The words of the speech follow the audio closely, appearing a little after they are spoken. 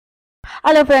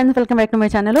Hello friends, welcome back to my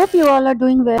channel. Hope you all are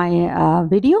doing well. My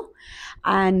video,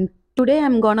 and today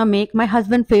I'm gonna make my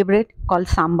husband favorite called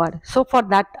sambar. So for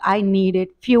that I needed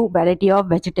few variety of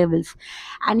vegetables,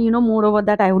 and moreover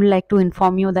that I would like to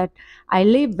inform you that I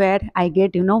live where I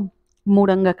get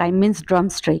murangakai means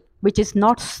drumstick, which is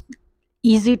not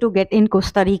easy to get in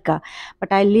Costa Rica,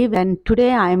 but I live, and today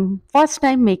I'm first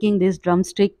time making this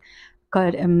drumstick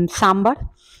sambar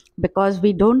because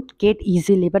we don't get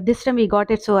easily, but this time we got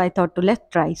it, so I thought to let's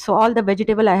try. So all the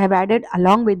vegetable I have added,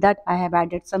 along with that I have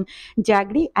added some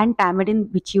jaggery and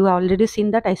tamarind, which you have already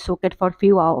seen that I soak it for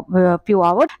few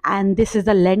hours. And this is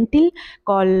the lentil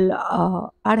called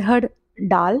arhad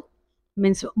dal,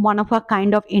 means one of a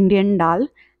kind of Indian dal.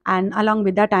 And along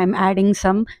with that I'm adding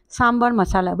some sambar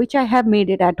masala, which I have made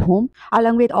it at home.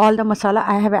 Along with all the masala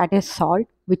I have added salt,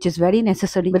 which is very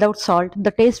necessary. Without salt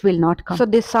the taste will not come. So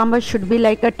this sambar should be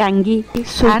like a tangy,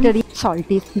 sweetery,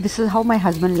 salty. This is how my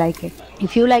husband like it.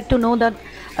 If you like to know the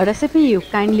recipe, you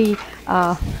kindly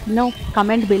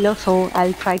comment below, so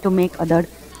I'll try to make other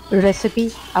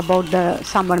recipe about the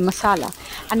sambar masala.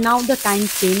 And now the time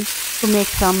came to make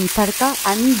some tadka,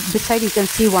 and beside you can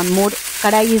see one more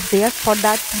kadai is there. For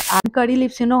that, curry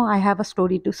leaves, I have a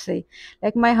story to say.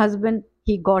 Like my husband,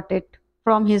 he got it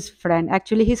from his friend.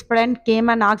 Actually his friend came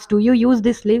and asked, do you use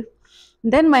this leaf?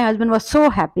 Then my husband was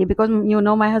so happy because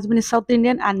my husband is South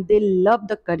Indian and they love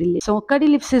the curry leaves. So curry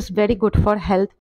leaves is very good for health.